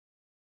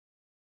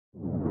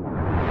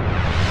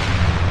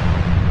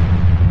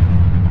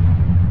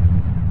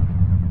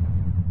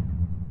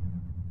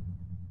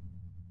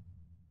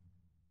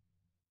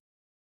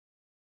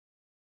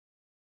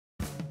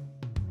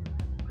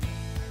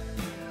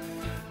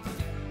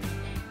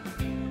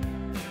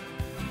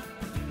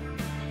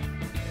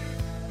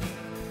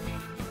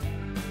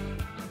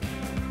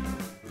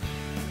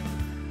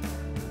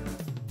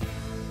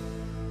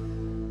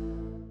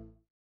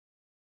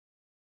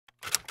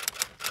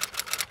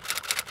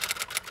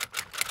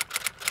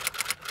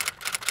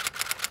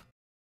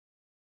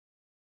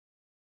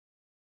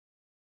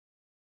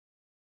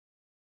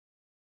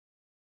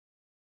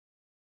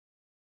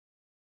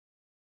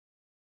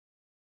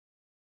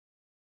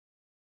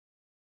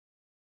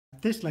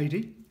This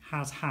lady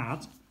has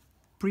had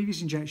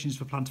previous injections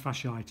for plantar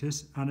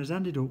fasciitis and has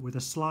ended up with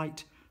a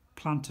slight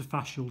plantar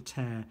fascial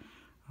tear.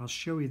 I'll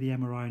show you the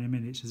MRI in a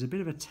minute. So there's a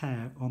bit of a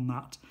tear on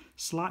that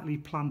slightly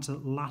plantar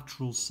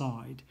lateral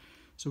side.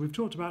 So we've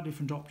talked about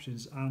different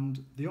options,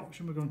 and the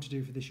option we're going to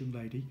do for this young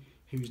lady,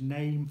 whose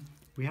name,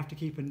 we have to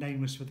keep her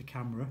nameless for the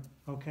camera.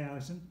 Okay,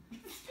 Alison?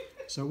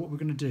 So what we're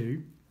going to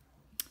do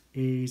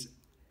is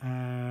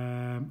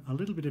a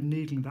little bit of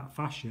needling that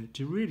fascia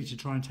to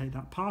try and take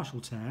that partial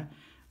tear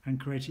and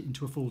create it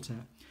into a full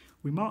tear.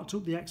 We marked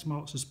up the X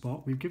marks the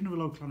spot. We've given her a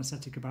local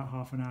anaesthetic about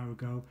half an hour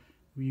ago.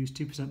 We used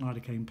 2%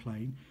 lidocaine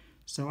plain.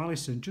 So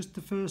Alison, just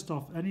the first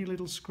off, any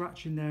little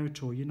scratch in there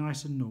at all? You're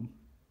nice and numb?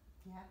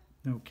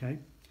 Yeah. Okay.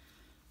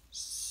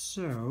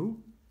 So,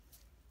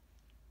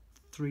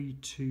 3,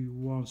 2,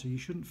 1. So you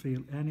shouldn't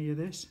feel any of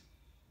this.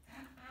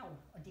 Ow,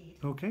 I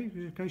did. Okay,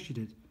 of course you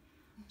did.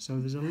 So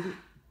there's a little...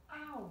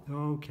 Ow.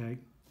 Okay.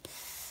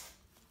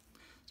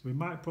 So we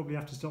might probably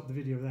have to stop the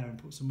video there and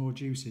put some more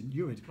juice in.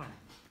 You would.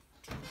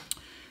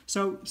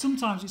 So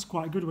sometimes it's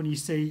quite good when you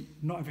see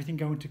not everything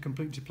going to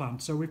completely to plan.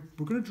 So we're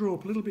going to draw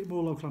up a little bit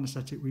more local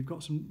anaesthetic. We've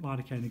got some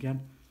lidocaine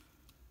again.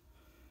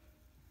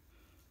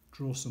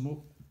 Draw some up.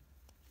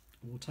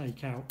 We'll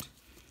take out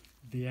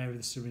the area of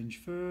the syringe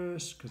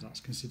first because that's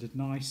considered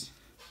nice.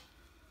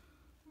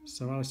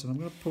 So Alison, I'm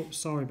going to put,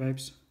 sorry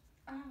babes,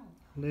 a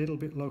little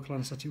bit local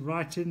anaesthetic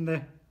right in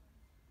the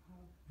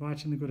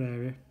good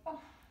area.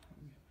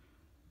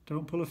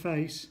 Don't pull a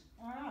face.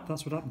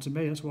 That's what happened to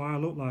me. That's why I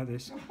look like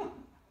this.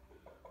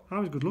 I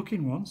was good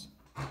looking once.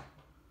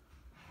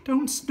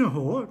 Don't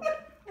snort.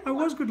 I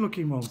was good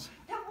looking once.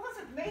 That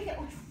wasn't me. It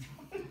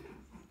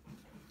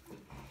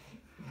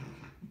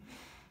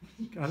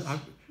was.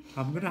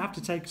 I'm going to have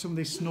to take some of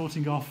this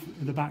snorting off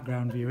in the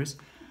background, viewers.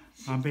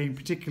 I'm being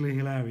particularly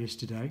hilarious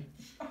today.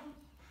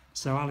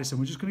 So, Alison,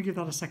 we're just going to give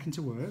that a second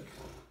to work.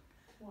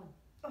 One.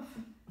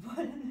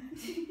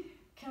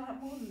 Can I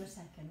have more than a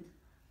second?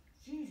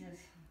 Jesus.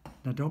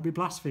 Now, don't be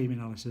blaspheming,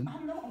 Alison.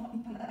 I'm not.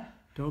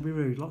 Don't be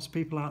rude. Lots of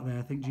people out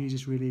there think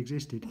Jesus really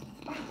existed.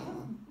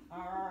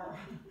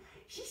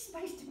 She's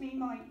supposed to be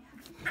my...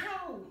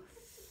 Ow!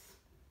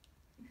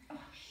 Oh,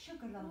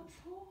 sugar lumps.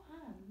 Poor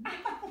hand.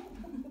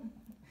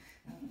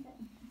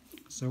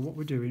 So what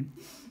we're doing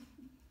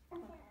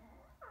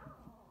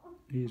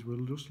is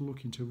we're just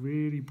looking to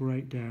really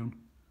break down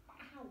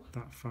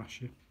that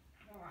fascia.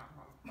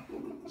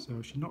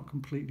 So she's not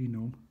completely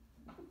numb,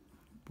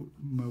 but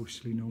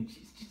mostly numb.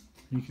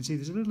 And you can see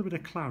there's a little bit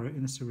of claret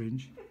in the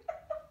syringe.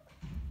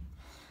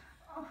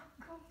 Oh,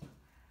 God.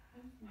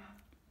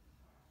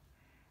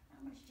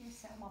 How much do you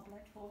sell my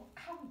blood for?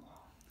 Ow!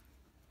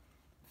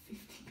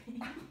 50p.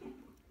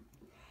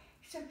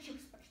 So you're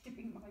supposed to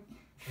be my...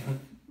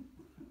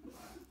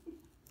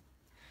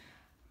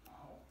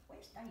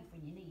 Where's Dave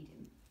when you need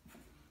him?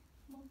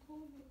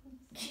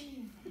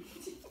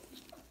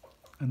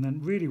 And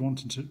then really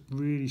wanting to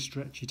really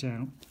stretch it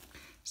out.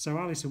 So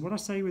Alison, what I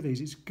say with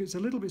these, it's a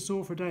little bit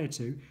sore for a day or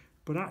two,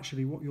 but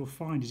actually what you'll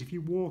find is if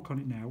you walk on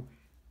it now,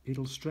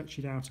 it'll stretch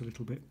it out a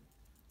little bit.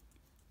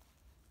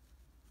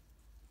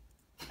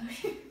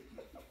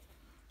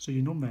 So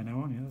you're numb there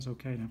now, aren't you? That's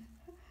okay now.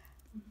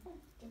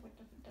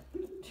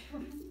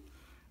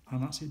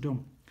 And that's it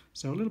done.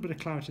 So a little bit of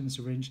claret in the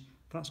syringe,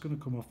 that's going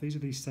to come off. These are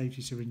these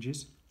safety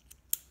syringes.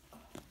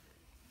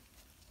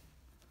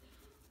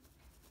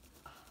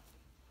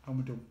 And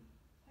we're done.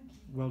 Thank you.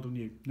 Well done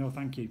you. No,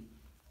 thank you.